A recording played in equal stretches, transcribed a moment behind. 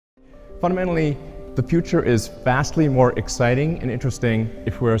Fundamentally, the future is vastly more exciting and interesting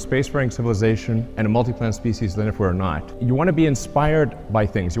if we're a spacefaring civilization and a multi-planet species than if we're not. You want to be inspired by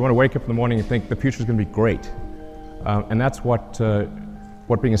things. You want to wake up in the morning and think the future is going to be great. And that's what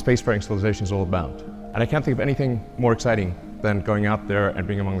being a spacefaring civilization is all about. And I can't think of anything more exciting than going out there and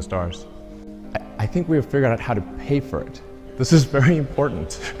being among the stars. I think we have figured out how to pay for it. This is very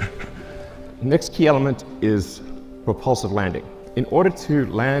important. The next key element is propulsive landing. In order to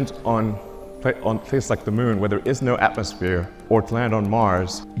land on places like the moon where there is no atmosphere, or to land on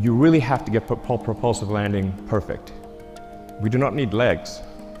Mars, you really have to get propulsive landing perfect. We do not need legs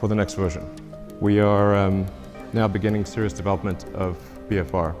for the next version. We are now beginning serious development of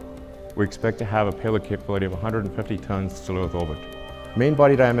BFR. We expect to have a payload capability of 150 tons to low Earth orbit. Main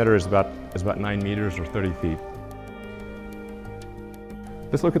body diameter is about 9 meters or 30 feet.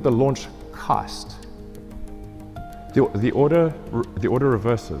 Let's look at the launch cost. The order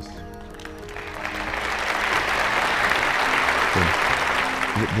reverses.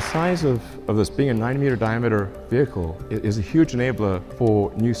 The size of this being a 9-meter diameter vehicle is a huge enabler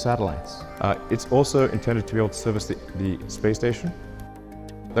for new satellites. It's also intended to be able to service the space station.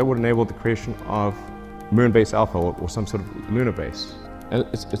 That would enable the creation of moon base alpha or some sort of lunar base. And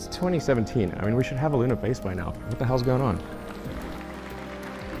it's 2017. I mean, we should have a lunar base by now. What the hell's going on?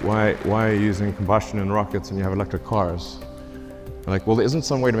 Why are you using combustion in rockets and you have electric cars? Like, well, there isn't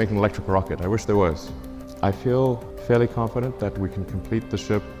some way to make an electric rocket. I wish there was. I feel fairly confident that we can complete the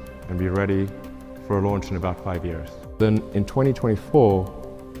ship and be ready for a launch in about 5 years. Then in 2024,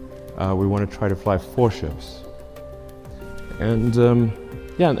 we want to try to fly 4 ships. And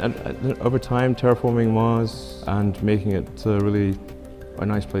and over time, terraforming Mars and making it really a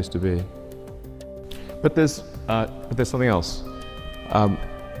nice place to be. But there's something else.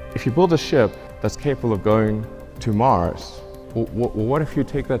 If you build a ship that's capable of going to Mars, what if you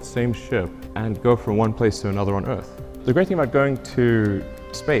take that same ship and go from one place to another on Earth? The great thing about going to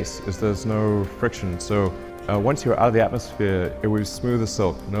space is there's no friction. So once you're out of the atmosphere, it will be smooth as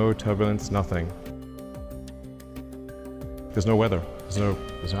silk, no turbulence, nothing. There's no weather, there's no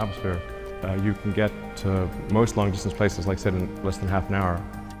atmosphere. You can get to most long distance places, like I said, in less than half an hour.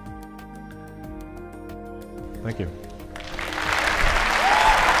 Thank you.